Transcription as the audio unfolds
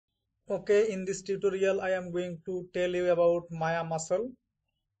Okay, in this tutorial I am going to tell you about Maya muscle.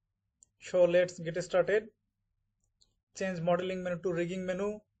 So let's get started. Change modeling menu to rigging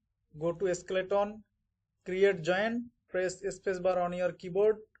menu. Go to skeleton. Create joint. Press spacebar on your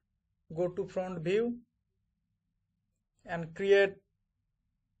keyboard. Go to front view and create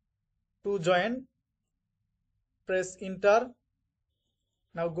two joint. Press enter.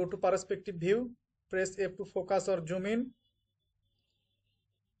 Now go to perspective view. Press F to focus or zoom in.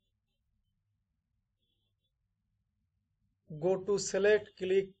 Go to select,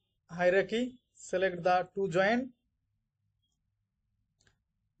 click hierarchy, select the two joint.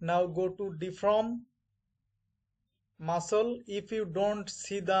 Now go to deform muscle. If you don't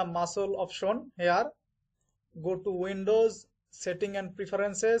see the muscle option here, go to Windows, setting and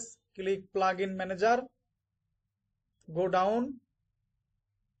preferences, click plugin manager, go down,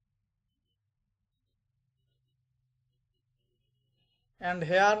 and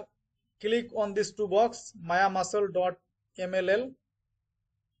here click on this two box Maya muscle.mll.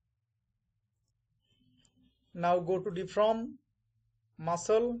 Now go to deform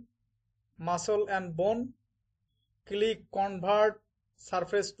muscle, muscle and bone, click convert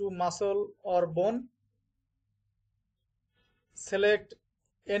surface to muscle or bone. Select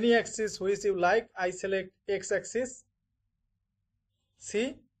any axis which you like. I select X axis.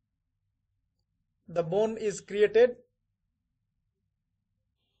 See, the bone is created.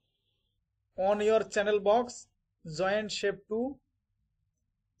 On your channel box, joint shape to,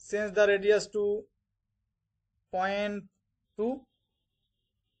 change the radius to 0.2.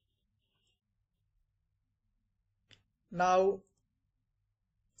 Now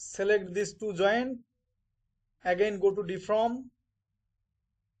select these two joint. Again go to deform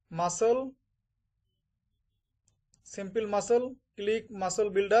muscle, simple muscle, click muscle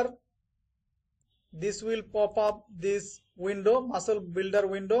builder. This will pop up this window, muscle builder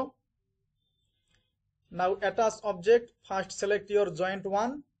window. Now attach object. First select your joint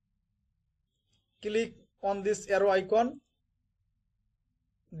 1. Click on this arrow icon.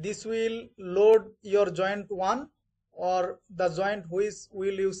 This will load your joint 1 or the joint which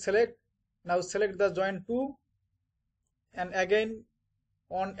will you select. Now select the joint 2 and again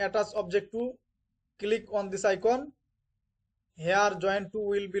on attach object 2, click on this icon. Here joint 2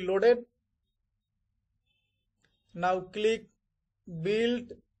 will be loaded. Now click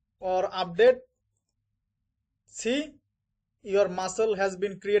build or update. See, your muscle has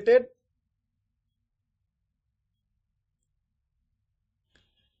been created.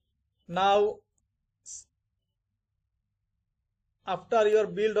 Now after your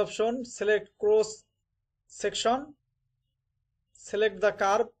build option, select cross section, select the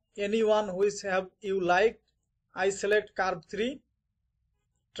curve, any one which have you liked. I select curve 3.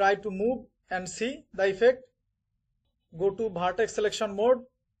 Try to move and see the effect. Go to vertex selection mode.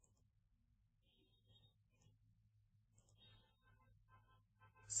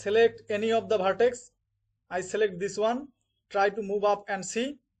 Select any of the vertex. I select this one. Try to move up and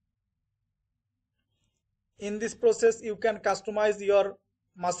see. In this process, you can customize your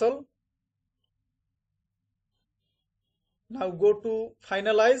muscle. Now go to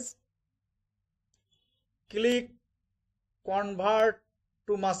finalize. Click convert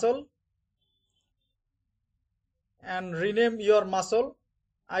to muscle and rename your muscle.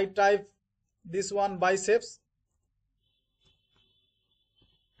 I type this one biceps.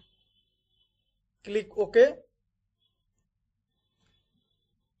 Click OK.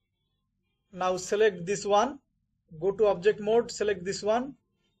 Now select this one. Go to object mode. Select this one.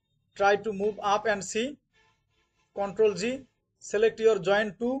 Try to move up and see. Ctrl G. Select your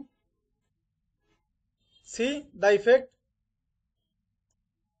joint 2. See the effect.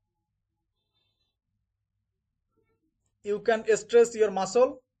 You can stress your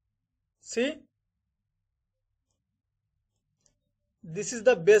muscle. See, this is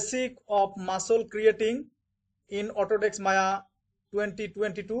the basic of muscle creating in Autodesk Maya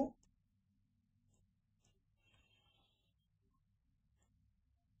 2022.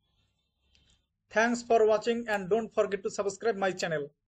 Thanks for watching and don't forget to subscribe my channel.